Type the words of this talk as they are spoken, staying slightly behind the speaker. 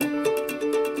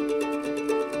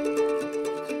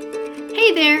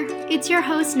Hey there, it's your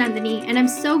host Nandini, and I'm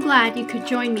so glad you could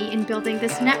join me in building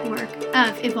this network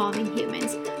of evolving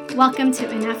humans. Welcome to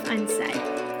Enough Unsaid.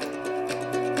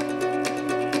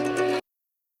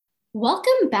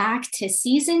 Welcome back to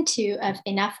Season 2 of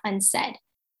Enough Unsaid.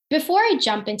 Before I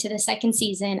jump into the second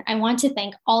season, I want to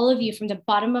thank all of you from the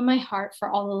bottom of my heart for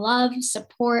all the love,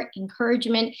 support,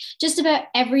 encouragement, just about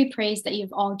every praise that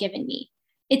you've all given me.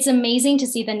 It's amazing to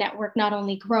see the network not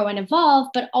only grow and evolve,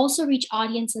 but also reach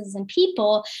audiences and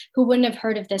people who wouldn't have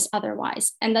heard of this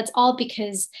otherwise. And that's all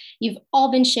because you've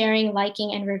all been sharing,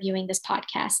 liking, and reviewing this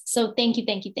podcast. So thank you,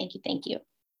 thank you, thank you, thank you.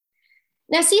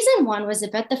 Now, Season 1 was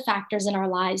about the factors in our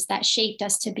lives that shaped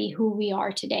us to be who we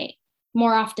are today.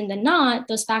 More often than not,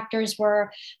 those factors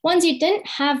were ones you didn't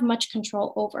have much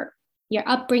control over: your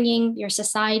upbringing, your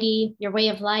society, your way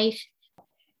of life.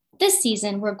 This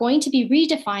season, we're going to be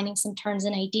redefining some terms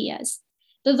and ideas.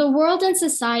 Though the world and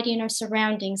society and our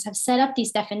surroundings have set up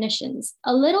these definitions,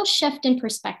 a little shift in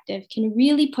perspective can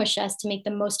really push us to make the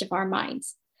most of our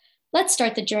minds. Let's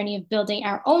start the journey of building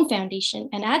our own foundation,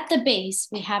 and at the base,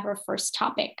 we have our first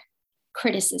topic: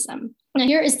 criticism. Now,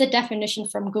 here is the definition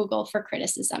from Google for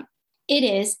criticism. It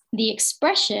is the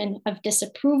expression of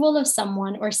disapproval of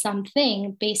someone or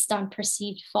something based on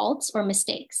perceived faults or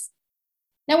mistakes.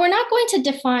 Now, we're not going to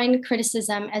define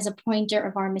criticism as a pointer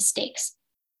of our mistakes.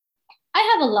 I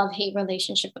have a love-hate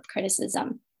relationship with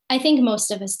criticism. I think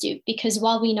most of us do, because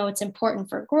while we know it's important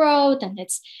for growth and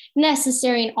it's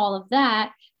necessary and all of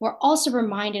that, we're also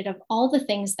reminded of all the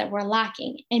things that we're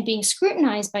lacking, and being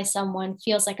scrutinized by someone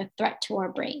feels like a threat to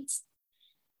our brains.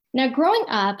 Now, growing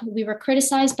up, we were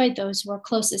criticized by those who were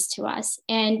closest to us,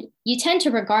 and you tend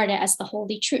to regard it as the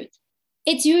holy truth.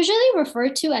 It's usually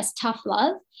referred to as tough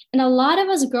love, and a lot of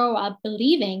us grow up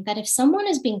believing that if someone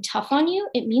is being tough on you,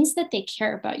 it means that they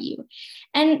care about you.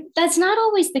 And that's not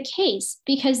always the case,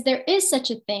 because there is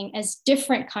such a thing as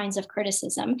different kinds of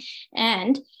criticism,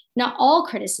 and not all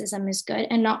criticism is good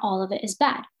and not all of it is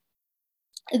bad.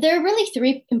 There are really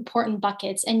three important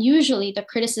buckets, and usually the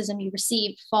criticism you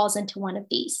receive falls into one of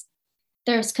these.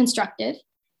 There's constructive,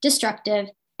 destructive,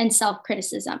 and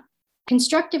self-criticism.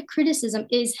 Constructive criticism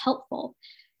is helpful.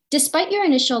 Despite your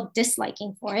initial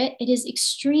disliking for it, it is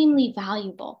extremely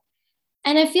valuable.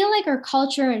 And I feel like our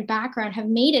culture and background have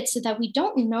made it so that we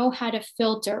don't know how to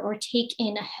filter or take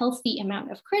in a healthy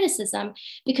amount of criticism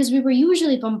because we were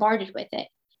usually bombarded with it.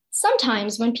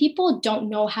 Sometimes when people don't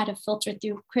know how to filter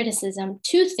through criticism,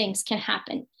 two things can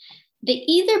happen. They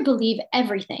either believe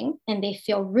everything and they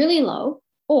feel really low,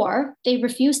 or they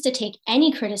refuse to take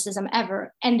any criticism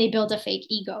ever and they build a fake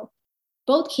ego.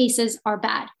 Both cases are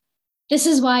bad. This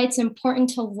is why it's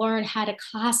important to learn how to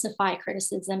classify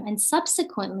criticism and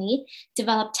subsequently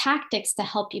develop tactics to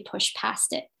help you push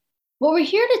past it. What we're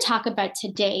here to talk about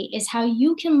today is how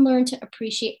you can learn to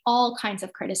appreciate all kinds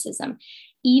of criticism,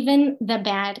 even the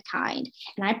bad kind.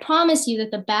 And I promise you that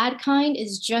the bad kind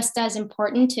is just as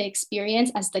important to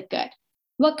experience as the good.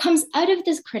 What comes out of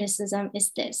this criticism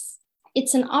is this: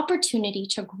 it's an opportunity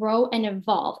to grow and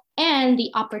evolve, and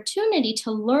the opportunity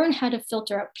to learn how to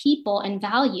filter out people and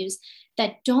values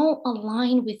that don't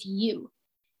align with you.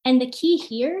 And the key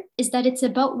here is that it's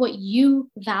about what you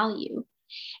value.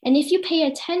 And if you pay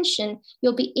attention,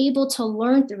 you'll be able to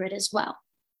learn through it as well.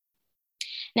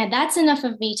 Now, that's enough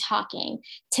of me talking.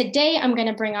 Today, I'm going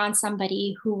to bring on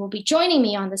somebody who will be joining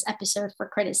me on this episode for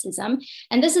criticism.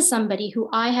 And this is somebody who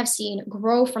I have seen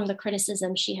grow from the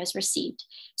criticism she has received.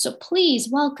 So please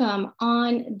welcome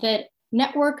on the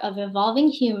network of evolving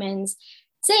humans,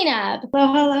 Zainab.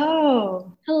 Hello,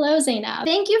 hello. Hello, Zainab.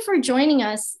 Thank you for joining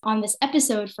us on this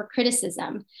episode for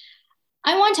criticism.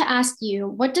 I want to ask you,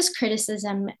 what does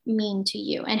criticism mean to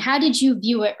you, and how did you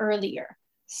view it earlier?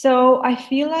 So I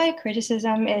feel like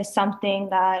criticism is something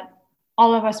that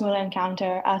all of us will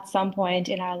encounter at some point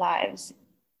in our lives,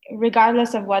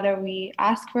 regardless of whether we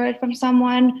ask for it from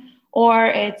someone or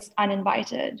it's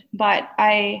uninvited. But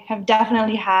I have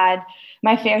definitely had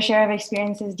my fair share of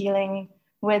experiences dealing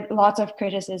with lots of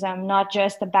criticism, not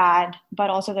just the bad, but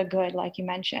also the good, like you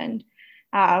mentioned.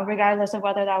 Regardless of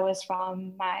whether that was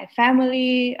from my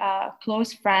family,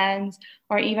 close friends,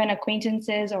 or even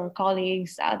acquaintances or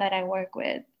colleagues that I work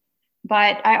with.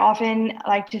 But I often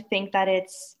like to think that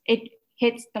it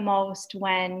hits the most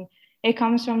when it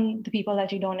comes from the people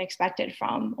that you don't expect it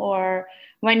from, or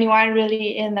when you aren't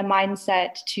really in the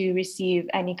mindset to receive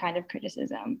any kind of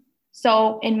criticism.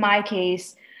 So in my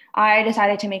case, I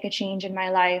decided to make a change in my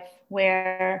life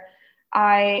where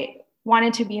I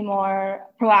wanted to be more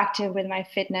proactive with my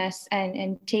fitness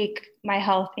and take my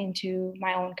health into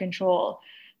my own control.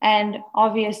 And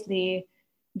obviously,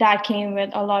 that came with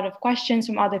a lot of questions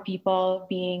from other people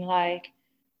being like,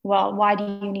 well, why do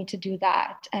you need to do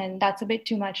that? And that's a bit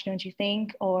too much, don't you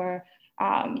think? Or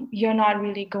you're not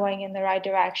really going in the right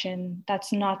direction.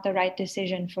 That's not the right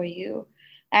decision for you.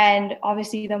 And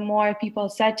obviously, the more people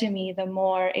said to me, the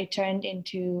more it turned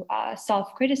into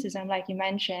self criticism, like you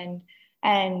mentioned,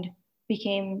 and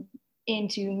became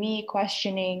into me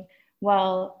questioning,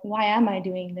 well, why am I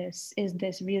doing this? Is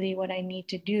this really what I need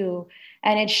to do?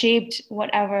 And it shaped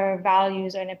whatever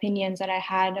values and opinions that I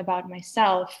had about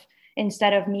myself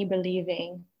instead of me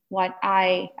believing what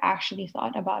I actually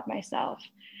thought about myself.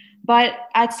 But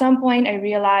at some point, I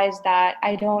realized that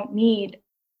I don't need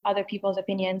other people's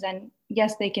opinions. And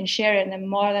yes, they can share it, and I'm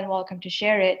more than welcome to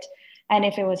share it. And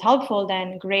if it was helpful,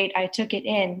 then great, I took it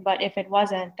in. But if it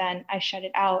wasn't, then I shut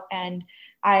it out and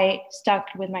I stuck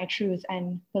with my truth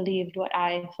and believed what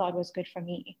I thought was good for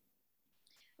me.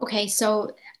 Okay,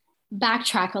 so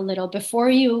backtrack a little before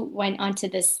you went onto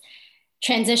this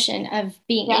transition of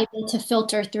being Yeah. able to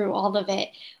filter through all of it.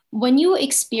 When you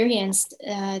experienced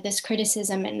this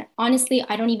criticism, and honestly,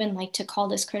 I don't even like to call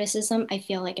this criticism, I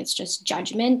feel like it's just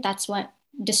judgment. That's what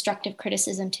destructive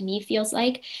criticism to me feels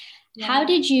like. How Yeah.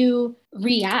 did you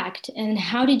react, and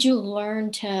how did you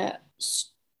learn to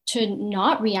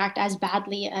not react as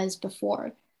badly as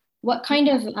before? What kind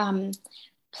of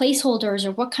placeholders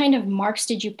or what kind of marks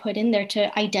did you put in there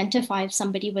to identify if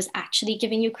somebody was actually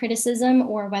giving you criticism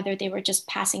or whether they were just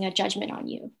passing a judgment on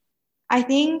you? I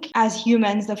think as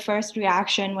humans, the first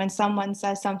reaction when someone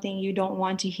says something you don't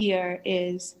want to hear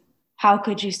is, how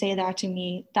could you say that to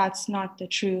me? That's not the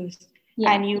truth.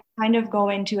 Yeah. And you kind of go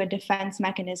into a defense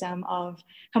mechanism of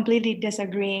completely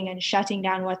disagreeing and shutting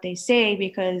down what they say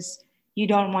because you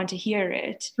don't want to hear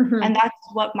it. Hmm. And that's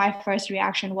what my first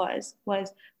reaction was,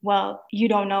 well, you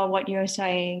don't know what you're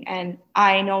saying, and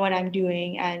I know what I'm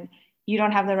doing, and you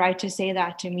don't have the right to say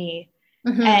that to me.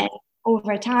 Hmm. And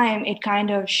over time, it kind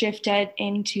of shifted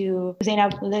into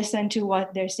Zainab, listen to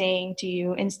what they're saying to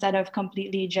you instead of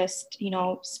completely just,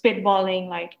 spitballing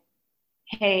like,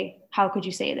 hey, how could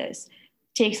you say this?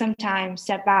 Take some time,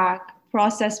 step back,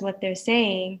 process what they're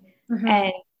saying, Hmm.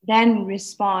 and then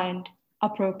respond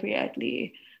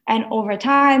appropriately. And over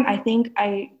time, I think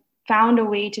I found a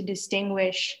way to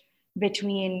distinguish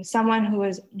between someone who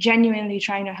was genuinely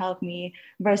trying to help me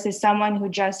versus someone who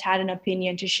just had an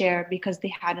opinion to share because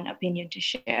they had an opinion to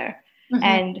share. Hmm.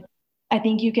 And I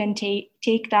think you can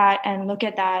take that and look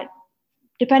at that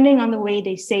depending on the way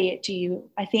they say it to you.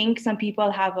 I think some people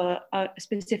have a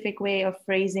specific way of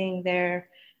phrasing their,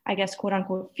 I guess, quote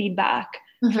unquote, feedback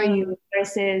for Hmm. you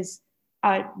versus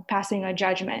passing a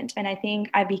judgment. And I think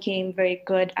I became very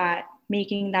good at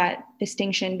making that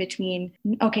distinction between,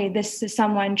 okay, this is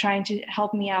someone trying to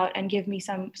help me out and give me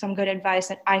some good advice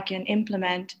that I can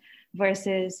implement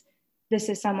versus this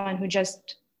is someone who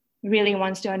just really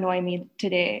wants to annoy me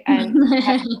today and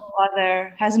has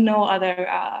no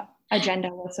other agenda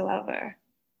whatsoever.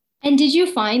 And did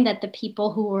you find that the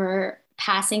people who were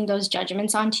passing those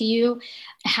judgments onto you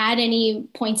had any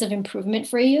points of improvement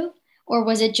for you? Or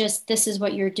was it just, this is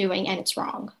what you're doing and it's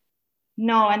wrong?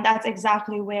 No, and that's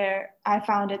exactly where I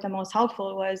found it the most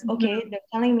helpful was, Mhm. okay, they're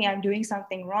telling me I'm doing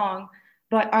something wrong,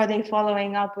 but are they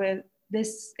following up with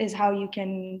this is how you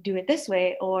can do it this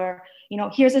way? Or,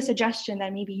 here's a suggestion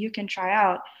that maybe you can try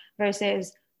out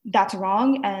versus that's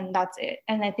wrong and that's it.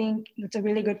 And I think that's a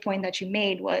really good point that you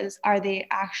made was, are they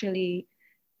actually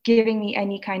giving me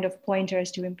any kind of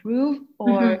pointers to improve,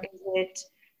 or Mhm. is it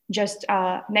just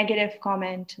a negative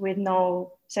comment with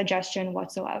no suggestion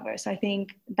whatsoever? So I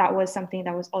think that was something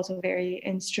that was also very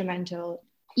instrumental.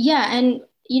 Yeah, and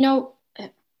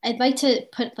I'd like to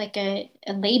put like a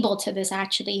label to this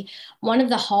actually. One of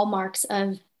the hallmarks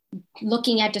of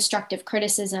looking at destructive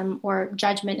criticism or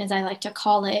judgment, as I like to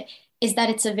call it, is that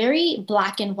it's a very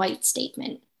black and white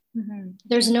statement. Mm-hmm.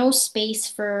 There's no space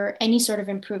for any sort of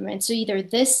improvement. So either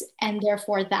this and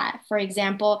therefore that. For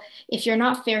example, if you're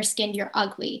not fair skinned, you're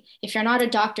ugly. If you're not a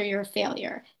doctor, you're a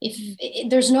failure.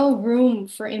 There's no room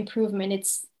for improvement,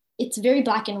 it's very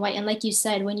black and white. And like you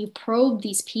said, when you probe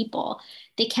these people,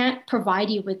 they can't provide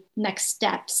you with next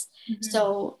steps. Mm-hmm.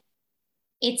 So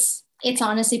it's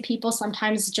honestly people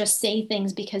sometimes just say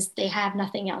things because they have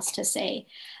nothing else to say.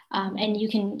 And you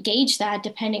can gauge that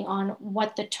depending on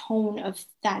what the tone of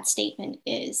that statement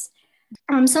is.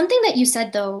 Something that you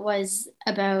said though was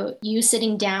about you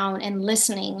sitting down and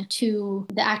listening to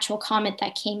the actual comment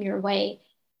that came your way.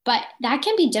 But that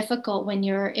can be difficult when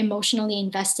you're emotionally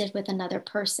invested with another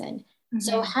person.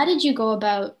 So, Mm-hmm. how did you go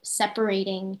about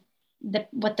separating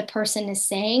what the person is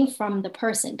saying from the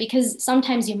person? Because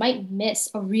sometimes you might miss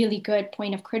a really good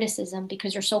point of criticism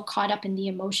because you're so caught up in the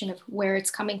emotion of where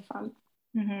it's coming from.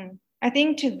 Mm-hmm. I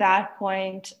think to that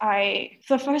point,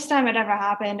 the first time it ever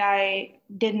happened, I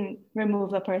didn't remove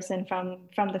the person from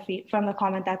the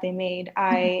comment that they made.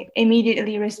 I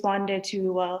immediately responded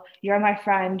to, well, you're my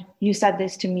friend. You said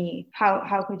this to me.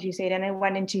 How could you say it? And I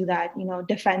went into that,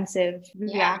 defensive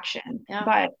reaction. Yeah.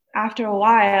 But after a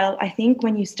while, I think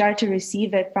when you start to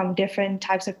receive it from different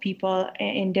types of people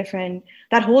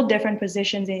that hold different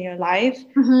positions in your life,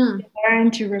 you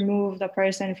learn to remove the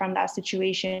person from that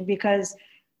situation. Because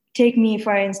take me,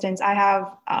 for instance, I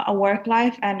have a work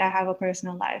life and I have a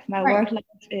personal life. My work life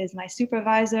is my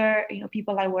supervisor,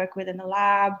 people I work with in the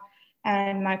lab,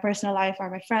 and my personal life are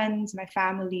my friends, my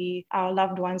family, our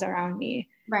loved ones around me.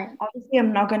 Right. Obviously,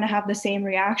 I'm not going to have the same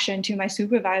reaction to my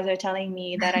supervisor telling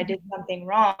me that I did something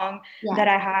wrong that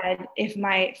I had if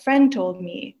my friend told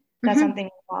me that something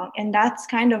was wrong. And that's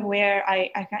kind of where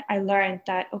I learned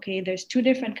that, okay, there's two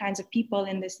different kinds of people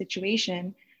in this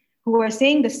situation who are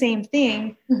saying the same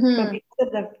thing, but because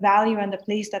of the value and the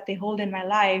place that they hold in my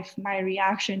life, my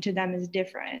reaction to them is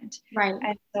different. Right.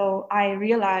 And so I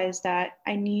realized that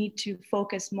I need to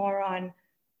focus more on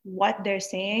what they're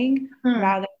saying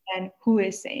rather than who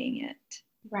is saying it.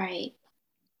 Right.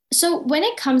 So when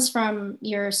it comes from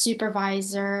your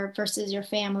supervisor versus your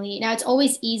family, now it's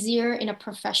always easier in a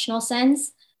professional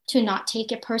sense to not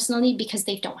take it personally because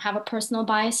they don't have a personal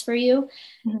bias for you.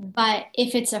 But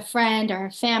if it's a friend or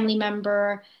a family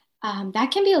member,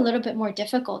 that can be a little bit more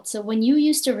difficult. So when you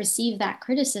used to receive that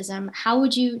criticism, how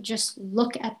would you just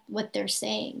look at what they're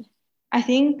saying? I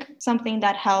think something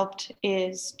that helped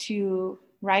is to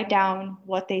write down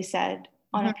what they said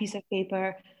on a piece of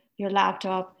paper, your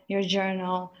laptop, your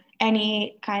journal,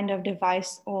 any kind of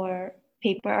device or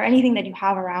paper or anything that you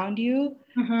have around you.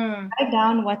 Write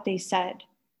down what they said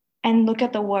and look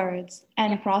at the words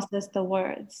and process the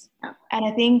words. And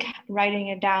I think writing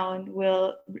it down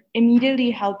will immediately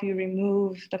help you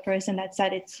remove the person that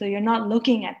said it. So you're not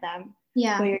looking at them,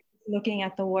 but you're looking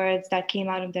at the words that came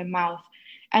out of their mouth.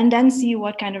 And then see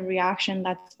what kind of reaction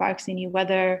that sparks in you,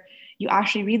 whether you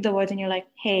actually read the words and you're like,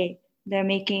 hey, they're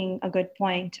making a good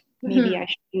point. Maybe I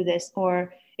should do this.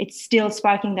 Or it's still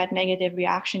sparking that negative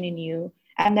reaction in you.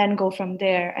 And then go from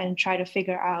there and try to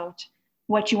figure out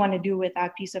what you want to do with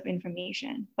that piece of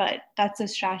information. But that's a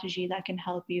strategy that can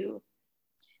help you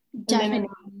eliminate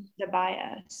the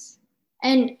bias.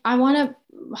 And I want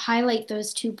to highlight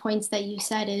those 2 points that you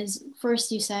said is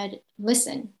first you said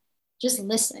listen, just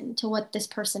listen to what this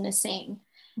person is saying.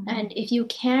 And if you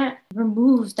can't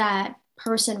remove that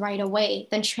person right away,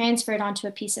 then transfer it onto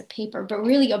a piece of paper, but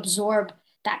really absorb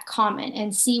that comment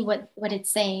and see what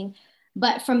it's saying.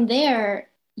 But from there,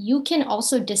 you can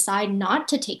also decide not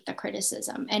to take the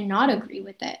criticism and not agree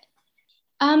with it.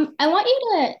 I want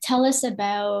you to tell us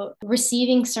about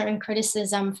receiving certain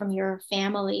criticism from your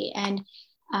family. And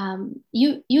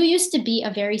you used to be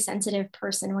a very sensitive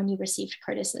person when you received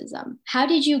criticism. How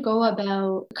did you go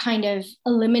about kind of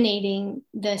eliminating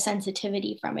the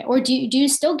sensitivity from it? Or do you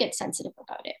still get sensitive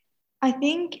about it? I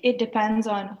think it depends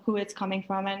on who it's coming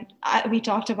from. And we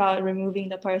talked about removing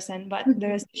the person, but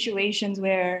there are situations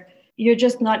where you're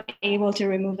just not able to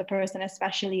remove the person,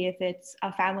 especially if it's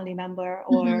a family member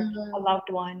or a loved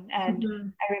one.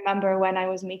 And I remember when I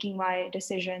was making my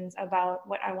decisions about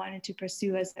what I wanted to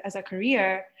pursue as a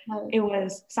career, it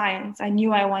was science. I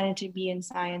knew I wanted to be in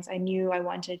science. I knew I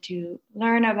wanted to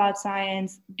learn about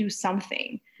science, do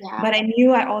something. But I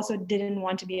knew I also didn't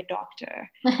want to be a doctor.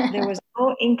 There was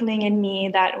no inkling in me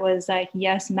that was like,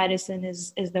 yes, medicine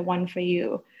is the one for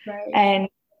you. And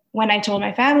when I told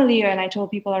my family and I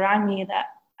told people around me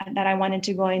that I wanted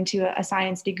to go into a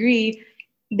science degree,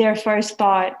 their first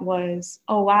thought was,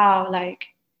 oh, wow, like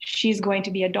she's going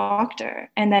to be a doctor.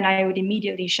 And then I would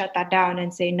immediately shut that down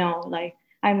and say, no, like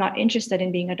I'm not interested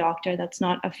in being a doctor. That's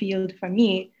not a field for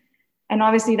me. And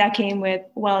obviously that came with,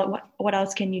 well, what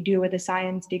else can you do with a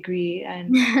science degree?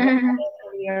 And what other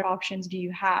career options do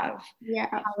you have?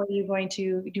 How are you going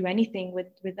to do anything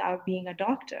without being a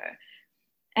doctor?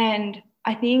 And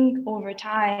I think over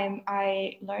time,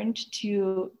 I learned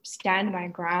to stand my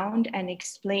ground and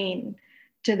explain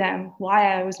to them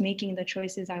why I was making the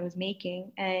choices I was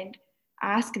making and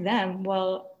ask them,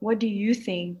 well, what do you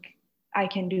think I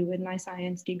can do with my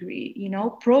science degree?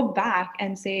 Probe back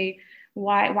and say,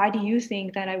 why do you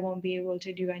think that I won't be able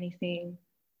to do anything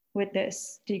with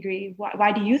this degree?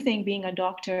 Why do you think being a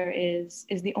doctor is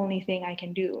the only thing I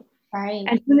can do?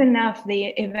 And soon enough,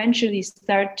 they eventually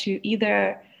start to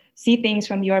either see things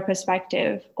from your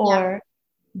perspective or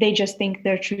they just think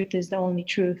their truth is the only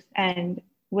truth and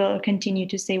will continue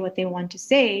to say what they want to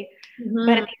say.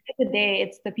 But at the end of the day,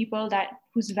 it's the people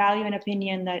whose value and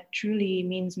opinion that truly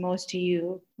means most to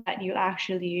you that you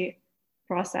actually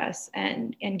process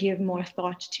and give more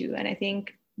thought to. And I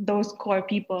think those core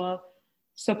people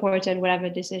supported whatever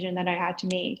decision that I had to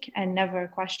make and never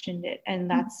questioned it. And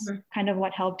that's kind of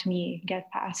what helped me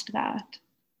get past that.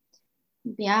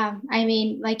 Yeah, I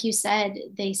mean, like you said,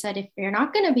 they said if you're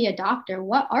not going to be a doctor,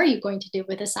 what are you going to do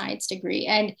with a science degree?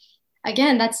 And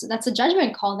again, that's a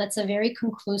judgment call. That's a very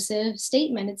conclusive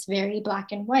statement. It's very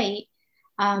black and white.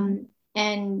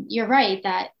 And you're right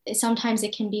that sometimes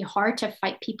it can be hard to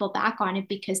fight people back on it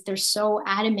because they're so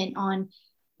adamant on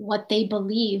what they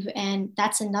believe. And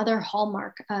that's another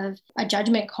hallmark of a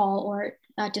judgment call or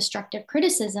a destructive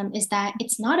criticism is that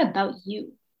it's not about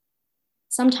you.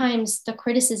 Sometimes the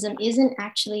criticism isn't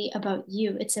actually about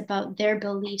you. It's about their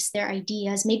beliefs, their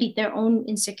ideas, maybe their own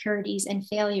insecurities and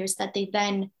failures that they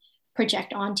then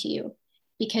project onto you.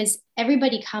 Because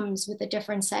everybody comes with a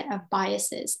different set of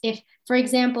biases. If, for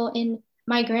example, in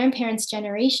my grandparents'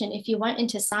 generation, if you went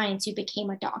into science, you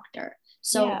became a doctor.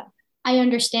 So yeah. I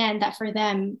understand that for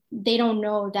them, they don't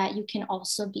know that you can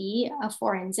also be a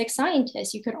forensic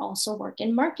scientist. You could also work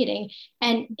in marketing.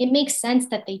 And it makes sense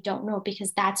that they don't know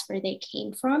because that's where they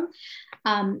came from.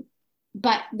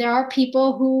 But there are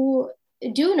people who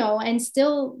do know and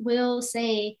still will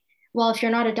say, well, if you're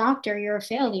not a doctor, you're a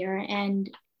failure. And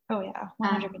oh, yeah,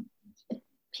 100%.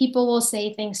 People will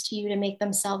say things to you to make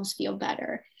themselves feel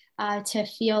better, to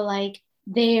feel like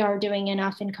they are doing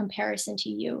enough in comparison to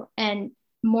you. And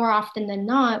more often than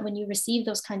not, when you receive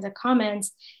those kinds of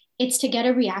comments, it's to get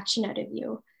a reaction out of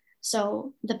you.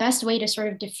 So the best way to sort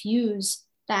of diffuse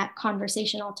that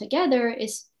conversation altogether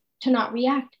is to not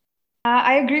react.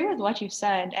 I agree with what you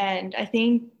said. And I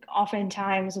think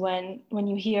oftentimes when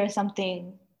you hear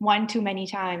something one too many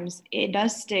times, it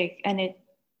does stick and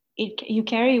you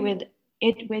carry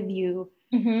it with you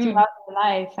throughout your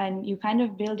life, and you kind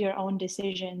of build your own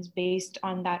decisions based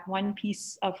on that one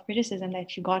piece of criticism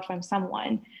that you got from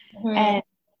someone. And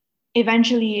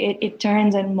eventually it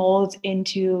turns and molds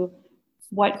into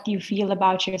what you feel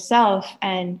about yourself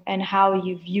and how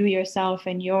you view yourself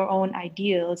and your own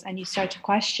ideals, and you start to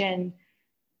question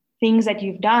things that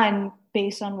you've done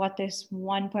based on what this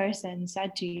one person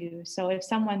said to you. So if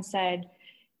someone said,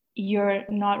 you're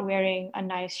not wearing a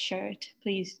nice shirt,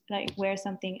 please wear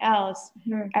something else.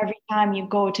 Every time you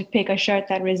go to pick a shirt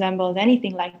that resembles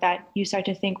anything like that, you start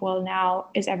to think, well, now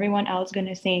is everyone else going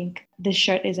to think this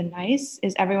shirt isn't nice?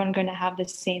 Is everyone going to have the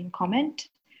same comment?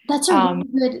 That's a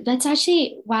really good, that's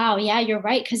actually, wow. Yeah, you're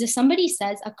right. Because if somebody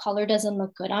says a color doesn't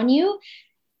look good on you,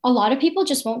 a lot of people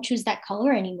just won't choose that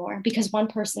color anymore because one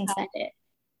person said it.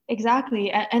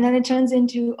 Exactly. And then it turns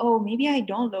into, oh, maybe I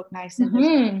don't look nice in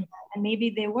this. And maybe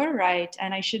they were right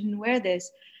and I shouldn't wear this.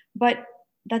 But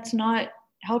that's not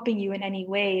helping you in any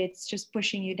way. It's just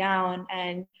pushing you down,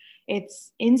 and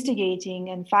it's instigating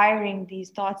and firing these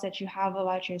thoughts that you have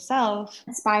about yourself.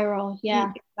 A spiral,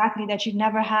 yeah. Exactly, that you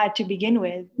never had to begin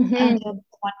with until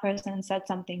one person said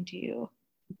something to you.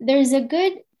 There's a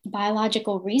good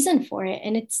biological reason for it,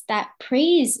 and it's that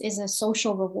praise is a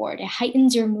social reward. It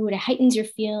heightens your mood, it heightens your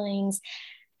feelings,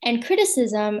 and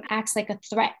criticism acts like a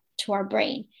threat to our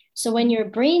brain. So when your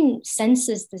brain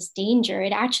senses this danger,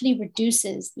 it actually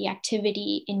reduces the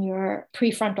activity in your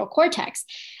prefrontal cortex,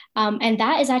 and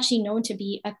that is actually known to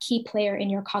be a key player in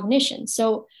your cognition.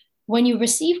 So when you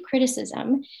receive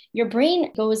criticism, your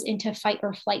brain goes into fight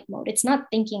or flight mode. It's not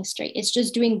thinking straight. It's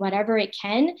just doing whatever it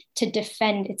can to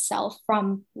defend itself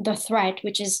from the threat,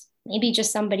 which is maybe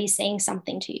just somebody saying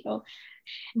something to you.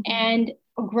 And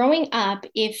growing up,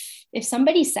 if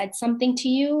somebody said something to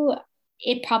you,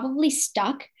 it probably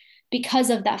stuck because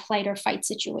of that flight or fight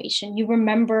situation. You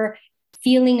remember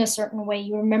feeling a certain way.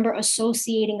 You remember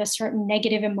associating a certain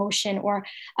negative emotion or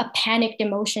a panicked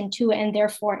emotion to it, and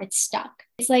therefore it's stuck.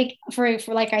 It's like for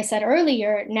like I said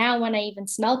earlier, now when I even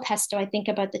smell pesto, I think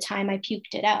about the time I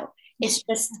puked it out. It's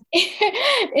just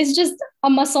it's just a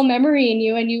muscle memory in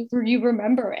you, and you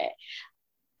remember it.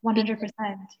 100%,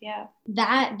 yeah.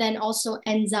 That then also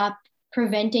ends up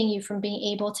preventing you from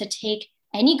being able to take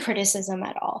any criticism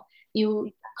at all.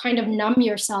 You kind of numb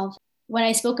yourself. When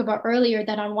I spoke about earlier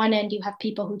that on one end you have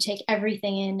people who take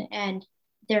everything in and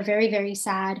they're very, very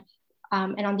sad.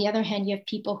 And on the other hand, you have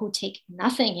people who take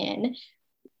nothing in.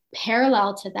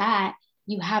 Parallel to that,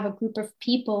 you have a group of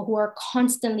people who are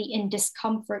constantly in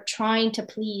discomfort, trying to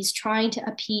please, trying to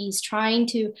appease, trying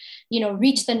to,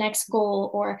 reach the next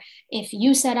goal. Or if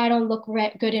you said, I don't look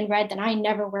good in red, then I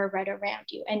never wear red around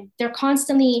you. And they're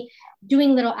constantly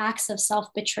doing little acts of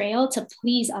self-betrayal to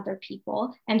please other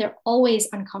people. And they're always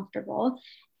uncomfortable.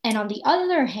 And on the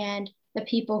other hand, the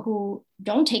people who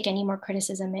don't take any more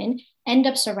criticism in end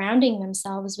up surrounding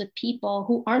themselves with people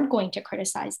who aren't going to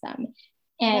criticize them.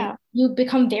 And Yeah. you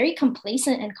become very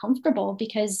complacent and comfortable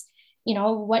because,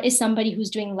 what is somebody who's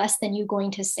doing less than you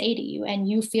going to say to you? And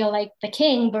you feel like the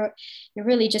king, but you're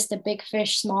really just a big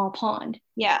fish, small pond.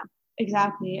 Yeah,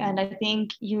 exactly. And I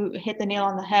think you hit the nail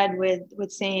on the head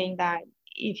with saying that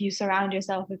if you surround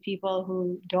yourself with people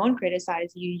who don't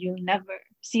criticize you, you'll never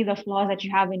see the flaws that you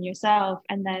have in yourself.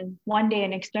 And then one day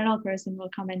an external person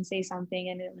will come and say something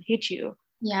and it'll hit you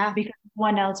Yeah. because no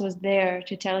one else was there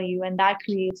to tell you. And that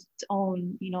creates its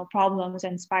own, problems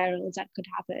and spirals that could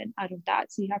happen out of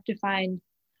that. So you have to find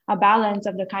a balance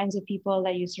of the kinds of people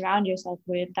that you surround yourself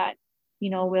with that,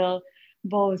 will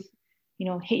both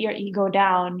hit your ego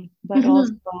down, but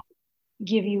also Mhm.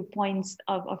 give you points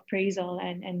of appraisal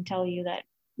and tell you that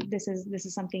this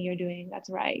is something you're doing that's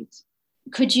right.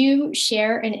 Could you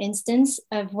share an instance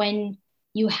of when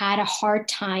you had a hard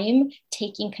time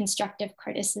taking constructive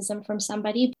criticism from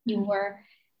somebody? You Mhm. were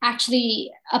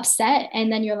actually upset,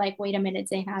 and then you're like, wait a minute,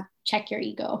 Zainab, check your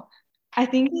ego. I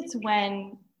think it's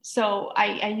when, so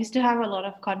I used to have a lot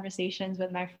of conversations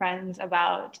with my friends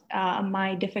about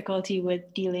my difficulty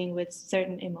with dealing with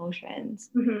certain emotions.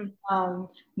 Mm-hmm.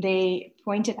 They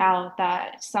pointed out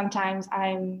that sometimes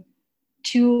I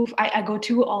go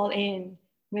too all in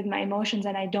with my emotions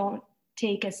and I don't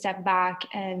take a step back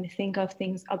and think of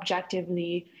things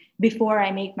objectively before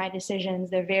I make my decisions.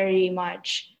 They're very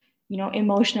much,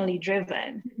 emotionally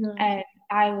driven. Mm-hmm. And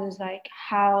I was like,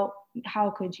 how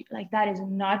could you, like, that is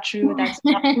not true. That's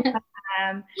not who I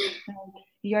am.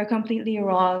 You're completely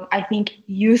wrong. I think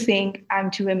you think I'm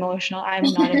too emotional. I'm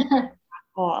not at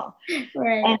all.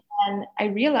 Right. And then I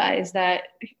realized that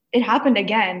it happened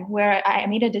again where I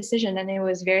made a decision and it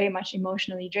was very much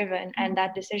emotionally driven. And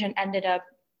that decision ended up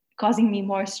causing me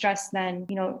more stress than,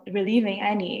 relieving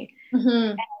any.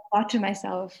 Mm-hmm. I thought to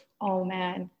myself, oh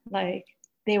man, like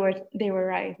they were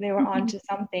right. They were onto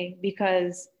something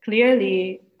because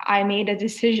clearly I made a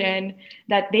decision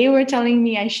that they were telling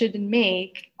me I shouldn't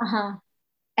make, Uh-huh.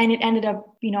 and it ended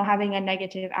up having a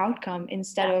negative outcome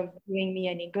instead Yeah. of doing me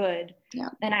any good. Yeah.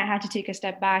 Then I had to take a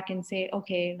step back and say,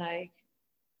 okay, like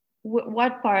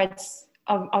what parts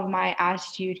of my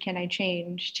attitude can I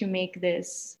change to make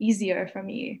this easier for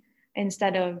me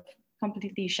instead of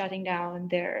completely shutting down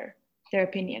their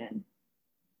opinion.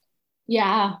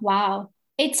 Yeah. Wow.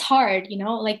 It's hard,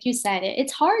 like you said,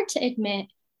 it's hard to admit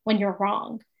when you're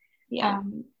wrong. Yeah.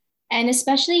 Um, and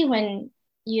especially when,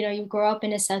 you grow up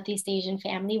in a Southeast Asian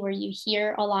family where you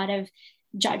hear a lot of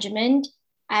judgment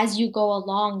as you go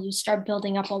along, you start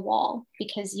building up a wall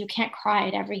because you can't cry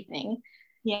at everything.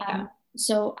 Yeah.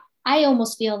 So I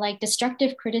almost feel like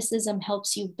destructive criticism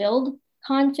helps you build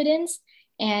confidence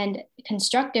and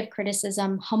constructive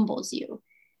criticism humbles you.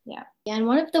 Yeah. And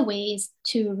one of the ways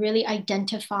to really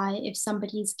identify if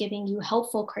somebody's giving you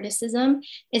helpful criticism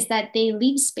is that they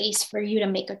leave space for you to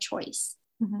make a choice.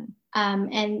 Mm-hmm.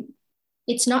 And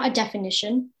it's not a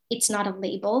definition, it's not a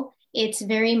label. It's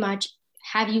very much,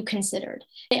 have you considered?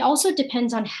 It also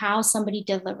depends on how somebody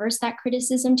delivers that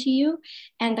criticism to you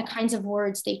and the kinds of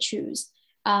words they choose.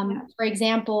 Yeah. For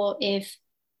example, if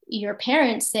your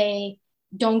parents say,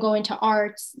 don't go into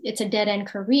arts, it's a dead end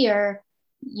career,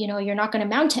 you're not going to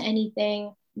amount to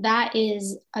anything, that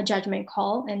is a judgment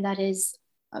call. And that is,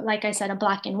 like I said, a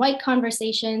black and white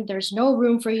conversation. There's no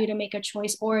room for you to make a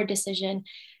choice or a decision.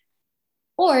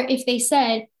 Or if they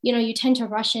said, you tend to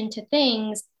rush into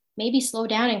things, maybe slow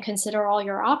down and consider all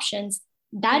your options,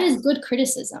 that Yeah. is good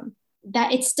criticism.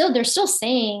 That they're still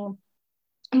saying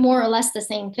more or less the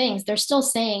same things. They're still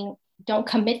saying, don't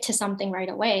commit to something right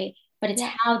away, but it's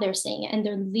Yeah. how they're saying it. And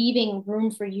they're leaving room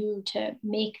for you to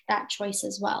make that choice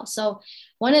as well. So,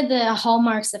 one of the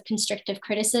hallmarks of constructive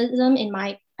criticism, in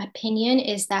my opinion,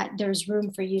 is that there's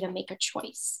room for you to make a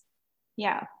choice.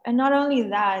 Yeah. And not only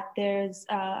that, there's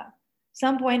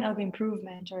some point of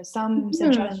improvement or some Mhm.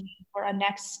 suggestion for a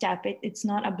next step. It's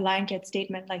not a blanket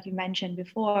statement like you mentioned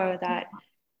before that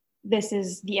this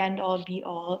is the end all be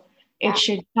all. It Yeah.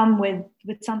 should come with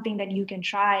something that you can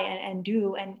try and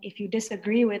do. And if you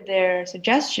disagree with their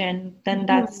suggestion, then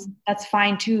that's Mhm. that's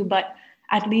fine too. But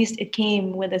at least it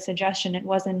came with a suggestion. It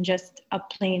wasn't just a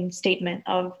plain statement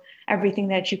of everything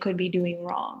that you could be doing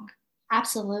wrong.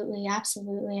 Absolutely,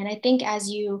 absolutely. And I think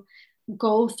as you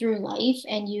go through life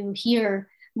and you hear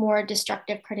more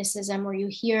destructive criticism or you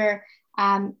hear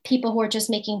people who are just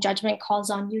making judgment calls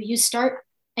on you, you start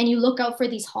and you look out for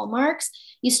these hallmarks,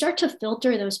 you start to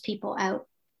filter those people out.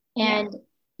 Yeah. And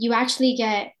you actually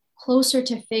get closer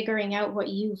to figuring out what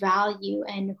you value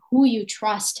and who you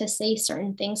trust to say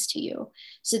certain things to you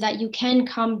so that you can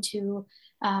come to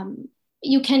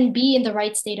you can be in the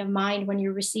right state of mind when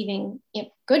you're receiving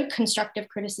good constructive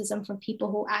criticism from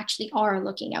people who actually are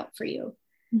looking out for you.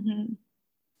 Mhm.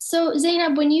 So,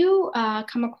 Zainab, when you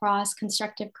come across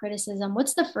constructive criticism,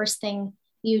 what's the first thing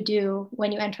you do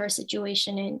when you enter a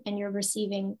situation and you're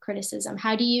receiving criticism?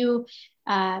 How do you,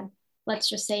 uh, let's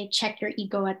just say, check your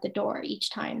ego at the door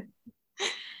each time?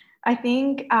 I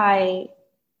think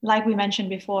like we mentioned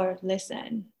before,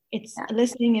 listen. It's Yeah.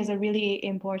 listening is a really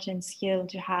important skill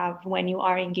to have when you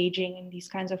are engaging in these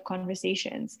kinds of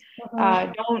conversations.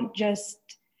 Mhm. Don't just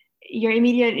your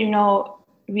immediate,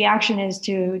 reaction is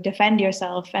to defend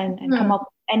yourself and come Mhm. up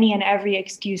with any and every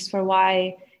excuse for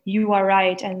why you are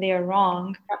right and they are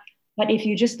wrong. But if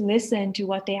you just listen to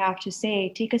what they have to say,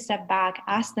 take a step back,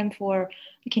 ask them for,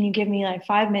 can you give me like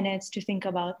 5 minutes to think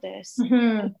about this,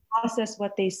 Mhm. process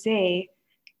what they say,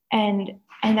 and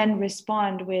then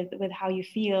respond with how you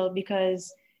feel,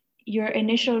 because your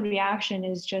initial reaction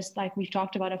is just like we've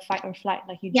talked about, a fight or flight,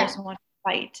 like you Yeah. just want to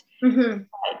fight. Mhm.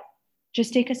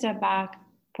 Just take a step back,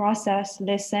 process,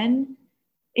 listen.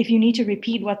 If you need to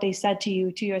repeat what they said to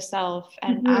you to yourself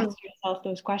and Mhm. ask yourself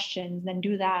those questions, then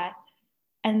do that,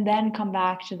 and then come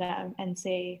back to them and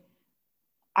say,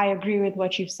 I agree with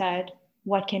what you've said.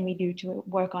 What can we do to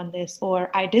work on this? Or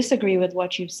I disagree with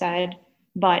what you've said,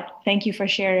 but thank you for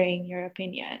sharing your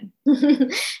opinion.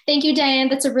 Thank you, Diane.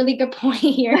 That's a really good point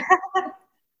here.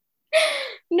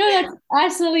 No, that's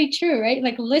absolutely true, right?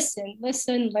 Like listen,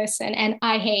 listen, listen. And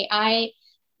I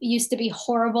used to be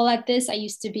horrible at this. I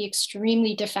used to be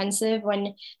extremely defensive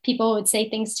when people would say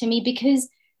things to me because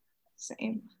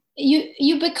Same.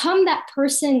 you become that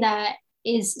person that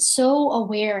is so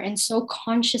aware and so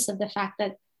conscious of the fact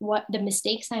that what the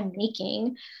mistakes I'm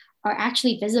making are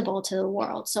actually visible to the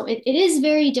world. So it is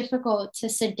very difficult to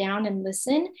sit down and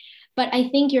listen. But I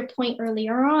think your point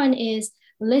earlier on is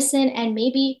listen and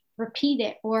maybe repeat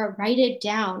it or write it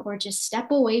down or just step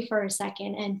away for a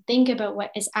second and think about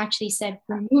what is actually said,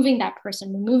 removing that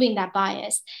person, removing that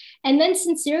bias. And then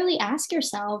sincerely ask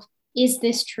yourself, is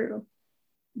this true?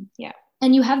 Yeah.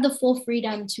 And you have the full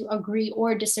freedom to agree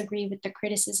or disagree with the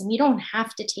criticism. You don't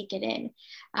have to take it in.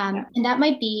 Yeah. And that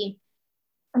might be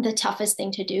the toughest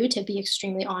thing to do, to be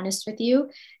extremely honest with you,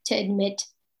 to admit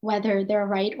whether they're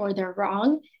right or they're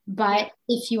wrong. Yeah. But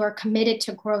if you are committed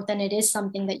to growth and it is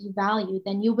something that you value,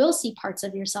 then you will see parts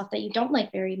of yourself that you don't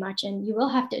like very much. And you will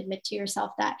have to admit to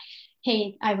yourself that,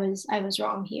 hey, I was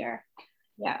wrong here.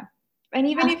 Yeah. And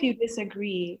even if you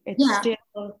disagree, it's Yeah,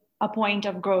 still a point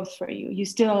of growth for you. You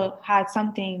still had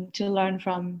something to learn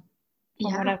from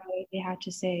yeah, whatever they had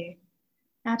to say.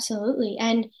 absolutely.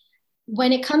 And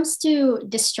when it comes to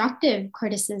destructive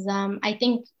criticism, I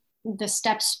think the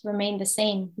steps remain the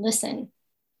same. Listen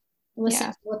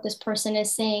Yeah. to what this person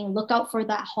is saying. Look out for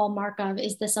that hallmark of,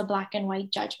 is this a black and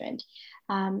white judgment?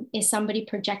 Is somebody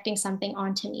projecting something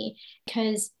onto me?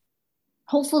 Because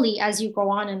hopefully, as you go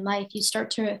on in life, you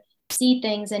start to see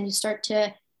things and you start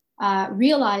to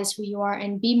realize who you are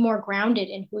and be more grounded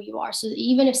in who you are. So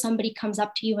even if somebody comes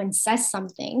up to you and says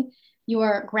something, you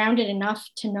are grounded enough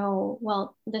to know,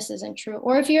 well, this isn't true.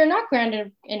 Or if you're not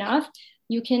grounded enough,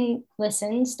 you can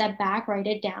listen, step back, write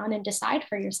it down, and decide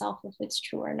for yourself if it's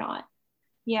true or not.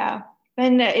 Yeah.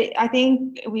 And I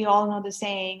think we all know the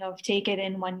saying of take it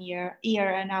in one ear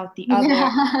and out the other.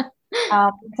 Yeah.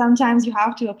 Sometimes you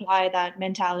have to apply that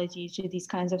mentality to these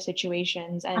kinds of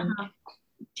situations and Uh-huh.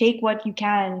 take what you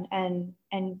can,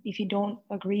 and if you don't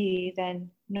agree,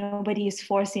 then nobody is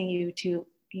forcing you to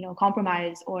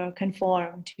compromise or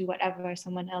conform to whatever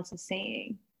someone else is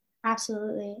saying.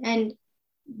 Absolutely. And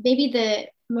maybe the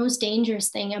most dangerous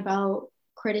thing about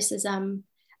criticism,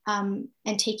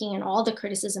 and taking in all the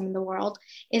criticism in the world,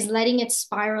 is letting it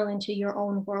spiral into your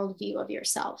own worldview of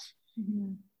yourself.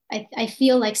 Mm-hmm. I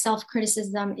feel like self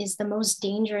criticism is the most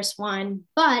dangerous one,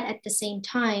 but at the same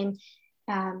time,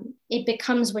 it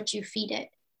becomes what you feed it.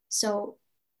 So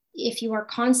if you are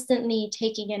constantly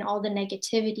taking in all the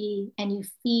negativity and you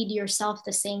feed yourself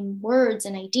the same words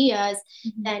and ideas,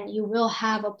 Mm-hmm. then you will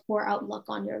have a poor outlook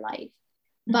on your life.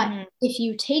 But Mm-hmm. if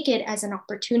you take it as an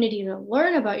opportunity to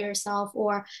learn about yourself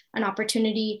or an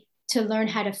opportunity to learn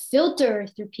how to filter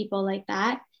through people like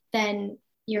that, then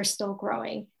you're still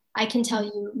growing. I can tell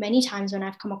you many times when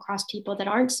I've come across people that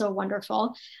aren't so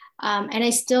wonderful. And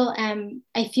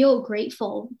I feel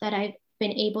grateful that I've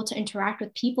been able to interact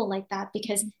with people like that,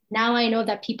 because now I know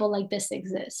that people like this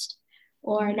exist,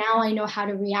 or Mm-hmm. now I know how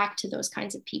to react to those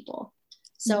kinds of people.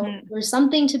 So Mm-hmm. there's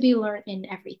something to be learned in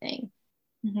everything.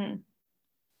 Mm-hmm.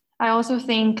 I also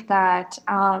think that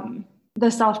the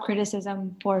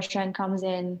self-criticism portion comes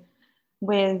in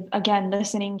with, again,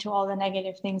 listening to all the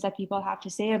negative things that people have to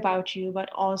say about you, but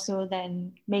also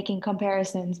then making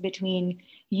comparisons between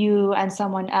you and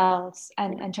someone else,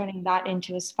 and turning that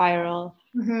into a spiral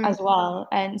Mm-hmm. as well.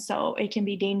 And so it can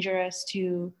be dangerous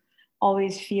to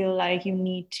always feel like you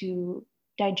need to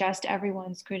digest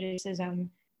everyone's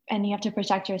criticism, and you have to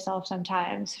protect yourself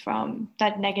sometimes from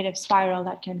that negative spiral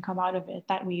that can come out of it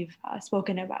that we've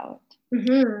spoken about.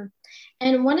 Mm-hmm.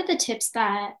 And one of the tips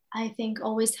that I think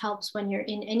always helps when you're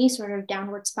in any sort of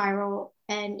downward spiral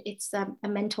and it's a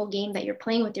mental game that you're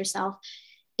playing with yourself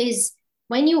is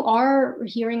when you are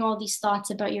hearing all these thoughts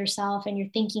about yourself and you're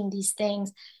thinking these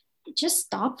things, just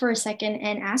stop for a second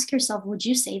and ask yourself, would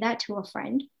you say that to a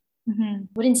friend? Mm-hmm.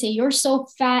 Wouldn't say you're so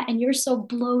fat and you're so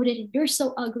bloated and you're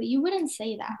so ugly. You wouldn't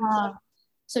say that.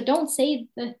 So don't say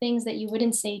the things that you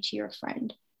wouldn't say to your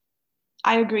friend.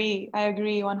 I agree. I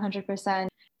agree 100%.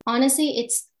 Honestly,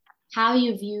 it's how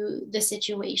you view the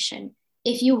situation.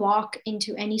 If you walk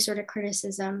into any sort of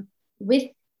criticism with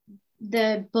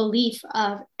the belief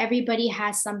of everybody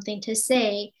has something to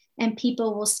say and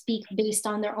people will speak based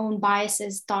on their own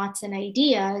biases, thoughts, and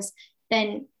ideas,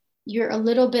 then you're a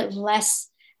little bit less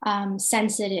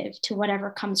sensitive to whatever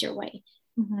comes your way.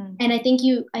 Mm-hmm. And I think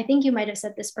you might have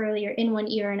said this earlier, in one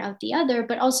ear and out the other,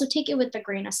 but also take it with a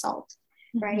grain of salt,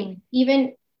 right? Mm-hmm.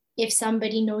 Even if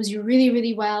somebody knows you really,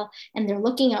 really well and they're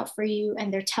looking out for you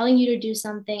and they're telling you to do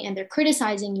something and they're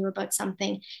criticizing you about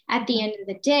something, at the end of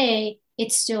the day,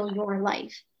 it's still your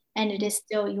life and it is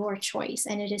still your choice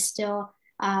and it is still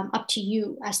up to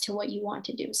you as to what you want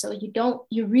to do. So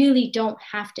you really don't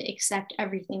have to accept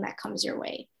everything that comes your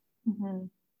way. Mm-hmm.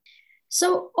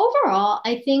 So overall,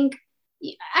 I think,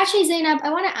 actually, Zainab,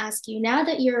 I want to ask you, now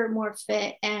that you're more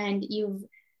fit and you've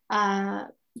uh,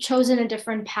 chosen a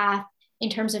different path in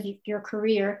terms of your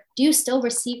career, do you still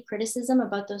receive criticism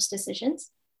about those decisions?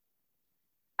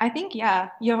 I think, yeah,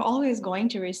 you're always going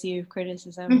to receive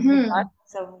criticism Mm-hmm.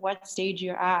 regardless of what stage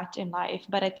you're at in life.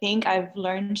 But I think I've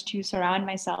learned to surround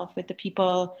myself with the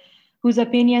people whose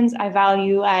opinions I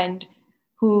value and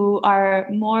who are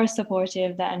more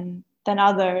supportive than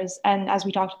others. And as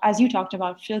you talked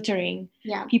about filtering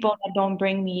Yeah. people that don't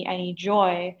bring me any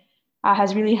joy,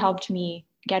 has really helped me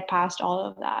get past all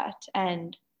of that.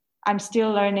 And I'm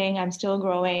still learning, I'm still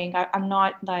growing. I'm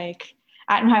not like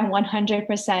at my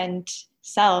 100%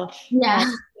 self. And Yeah.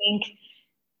 I think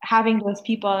having those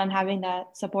people and having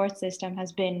that support system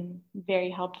has been very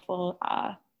helpful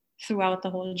throughout the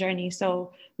whole journey.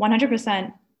 So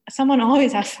 100%, someone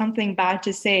always has something bad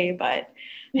to say, but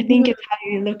I think Mhm. it's how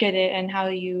you look at it and how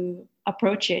you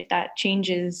approach it that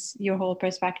changes your whole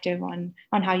perspective on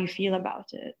how you feel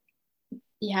about it.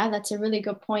 Yeah, that's a really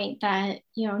good point that,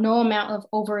 no amount of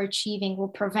overachieving will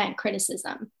prevent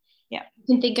criticism. Yeah. You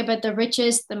can think about the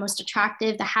richest, the most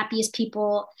attractive, the happiest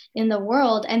people in the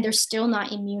world, and they're still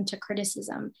not immune to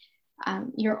criticism.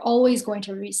 You're always going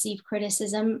to receive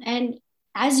criticism. And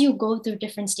as you go through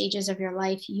different stages of your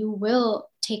life, you will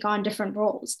take on different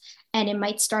roles. And it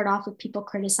might start off with people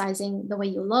criticizing the way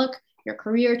you look, your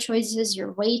career choices,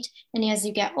 your weight. And as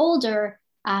you get older,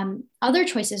 other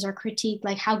choices are critiqued,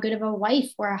 like how good of a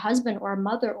wife or a husband or a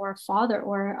mother or a father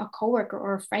or a coworker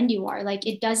or a friend you are. Like,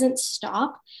 it doesn't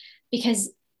stop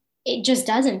because it just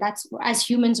doesn't. That's, as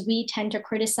humans, we tend to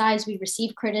criticize, we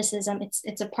receive criticism.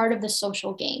 It's a part of the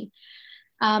social game.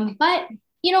 But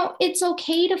it's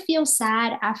okay to feel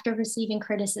sad after receiving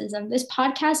criticism. This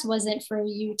podcast wasn't for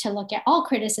you to look at all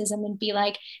criticism and be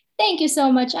like, thank you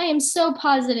so much, I am so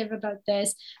positive about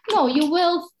this. No, you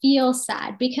will feel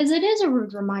sad because it is a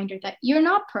rude reminder that you're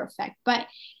not perfect, but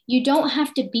you don't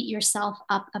have to beat yourself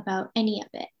up about any of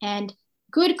it. And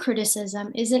good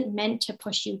criticism isn't meant to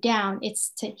push you down.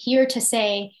 It's here to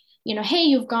say, hey,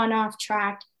 you've gone off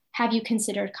track. Have you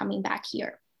considered coming back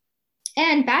here?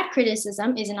 And bad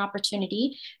criticism is an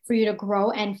opportunity for you to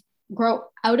grow and grow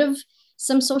out of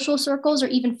some social circles or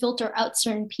even filter out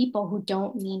certain people who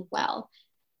don't mean well.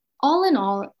 All in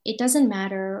all, it doesn't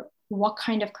matter what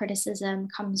kind of criticism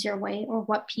comes your way or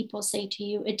what people say to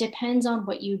you. It depends on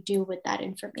what you do with that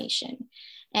information.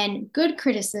 And good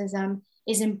criticism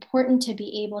is important to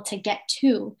be able to get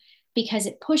to because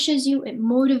it pushes you, it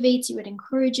motivates you, it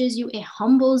encourages you, it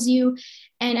humbles you.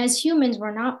 And as humans,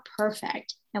 we're not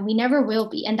perfect and we never will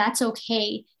be. And that's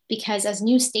okay because as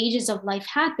new stages of life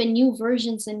happen, new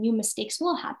versions and new mistakes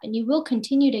will happen. You will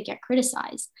continue to get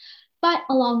criticized. But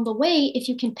along the way, if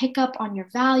you can pick up on your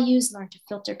values, learn to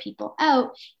filter people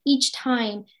out, each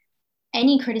time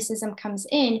any criticism comes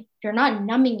in, you're not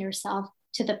numbing yourself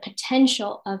to the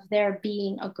potential of there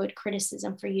being a good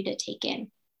criticism for you to take in.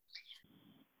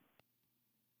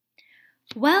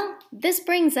 Well, this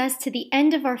brings us to the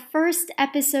end of our first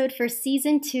episode for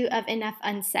season 2 of Enough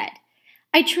Unsaid.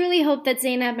 I truly hope that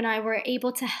Zainab and I were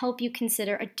able to help you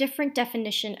consider a different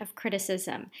definition of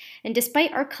criticism. And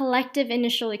despite our collective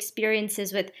initial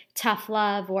experiences with tough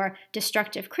love or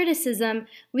destructive criticism,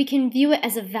 we can view it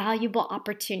as a valuable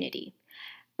opportunity.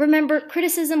 Remember,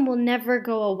 criticism will never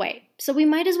go away, so we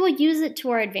might as well use it to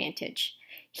our advantage.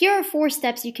 Here are 4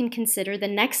 steps you can consider the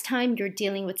next time you're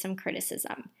dealing with some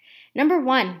criticism. Number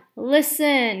 1,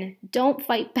 listen. Don't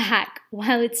fight back.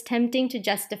 While it's tempting to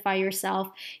justify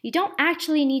yourself, you don't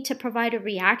actually need to provide a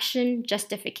reaction,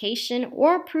 justification,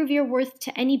 or prove your worth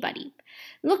to anybody.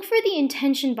 Look for the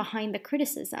intention behind the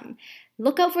criticism.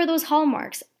 Look out for those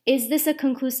hallmarks. Is this a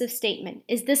conclusive statement?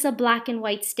 Is this a black and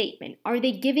white statement? Are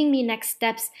they giving me next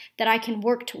steps that I can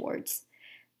work towards?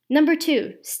 Number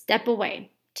 2, step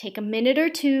away. Take a minute or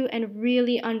 2 and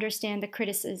really understand the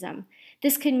criticism.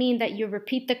 This could mean that you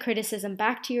repeat the criticism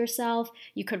back to yourself,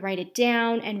 you could write it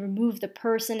down and remove the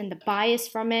person and the bias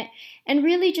from it, and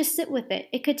really just sit with it.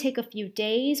 It could take a few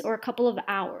days or a couple of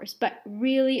hours, but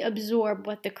really absorb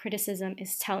what the criticism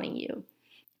is telling you.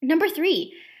 Number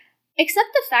 3, accept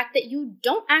the fact that you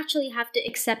don't actually have to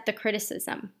accept the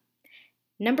criticism.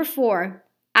 Number 4,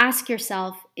 ask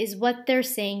yourself, is what they're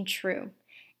saying true?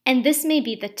 And this may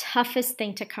be the toughest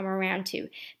thing to come around to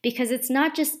because it's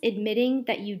not just admitting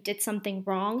that you did something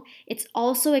wrong, it's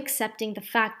also accepting the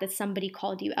fact that somebody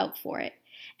called you out for it.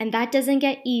 And that doesn't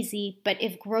get easy, but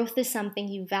if growth is something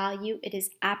you value, it is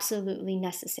absolutely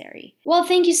necessary. Well,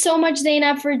 thank you so much,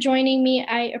 Zainab, for joining me.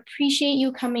 I appreciate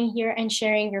you coming here and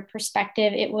sharing your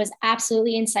perspective. It was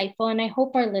absolutely insightful, and I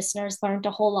hope our listeners learned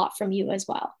a whole lot from you as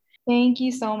well. Thank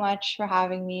you so much for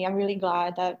having me. I'm really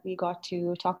glad that we got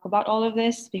to talk about all of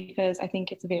this because I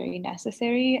think it's very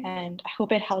necessary and I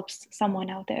hope it helps someone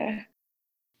out there.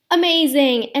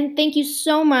 Amazing. And thank you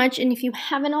so much. And if you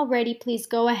haven't already, please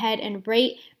go ahead and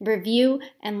rate, review,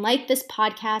 and like this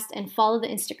podcast and follow the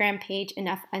Instagram page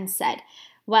Enough Unsaid.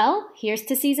 Well, here's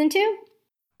to season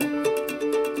 2.